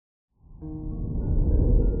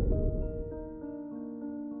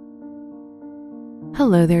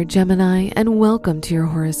Hello there, Gemini, and welcome to your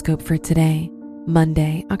horoscope for today,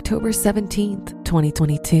 Monday, October 17th,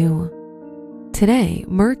 2022. Today,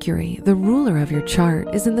 Mercury, the ruler of your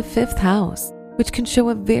chart, is in the 5th house, which can show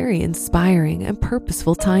a very inspiring and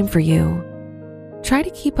purposeful time for you. Try to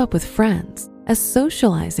keep up with friends, as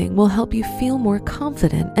socializing will help you feel more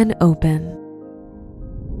confident and open.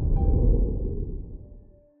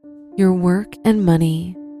 Your work and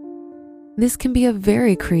money. This can be a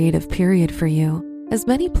very creative period for you, as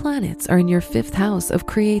many planets are in your 5th house of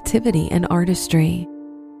creativity and artistry.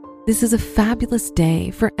 This is a fabulous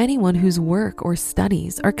day for anyone whose work or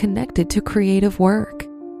studies are connected to creative work.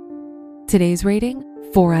 Today's rating,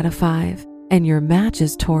 4 out of 5, and your match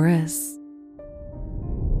is Taurus.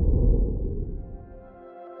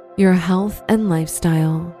 Your health and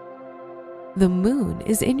lifestyle. The moon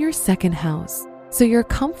is in your 2nd house, so your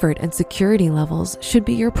comfort and security levels should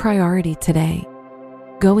be your priority today.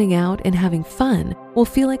 Going out and having fun will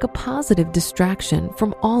feel like a positive distraction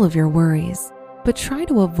from all of your worries, but try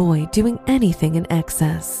to avoid doing anything in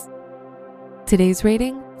excess. Today's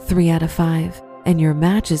rating, 3 out of 5, and your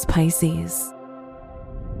match is Pisces.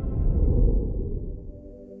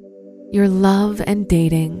 Your love and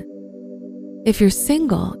dating. If you're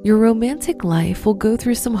single, your romantic life will go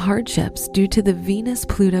through some hardships due to the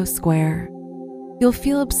Venus-Pluto square. You'll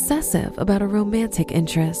feel obsessive about a romantic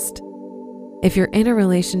interest. If you're in a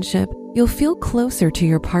relationship, you'll feel closer to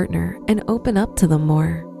your partner and open up to them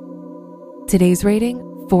more. Today's rating,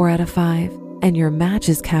 4 out of 5, and your match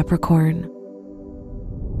is Capricorn.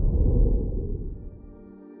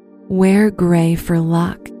 Wear gray for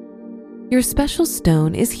luck. Your special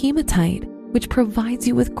stone is hematite, which provides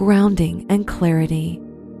you with grounding and clarity.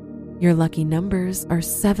 Your lucky numbers are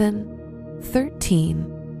 7,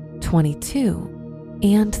 13, 22,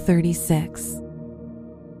 and 36.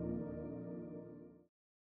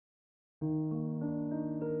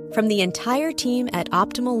 From the entire team at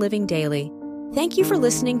Optimal Living Daily, thank you for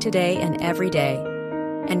listening today and every day.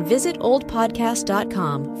 And visit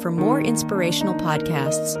oldpodcast.com for more inspirational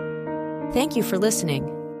podcasts. Thank you for listening.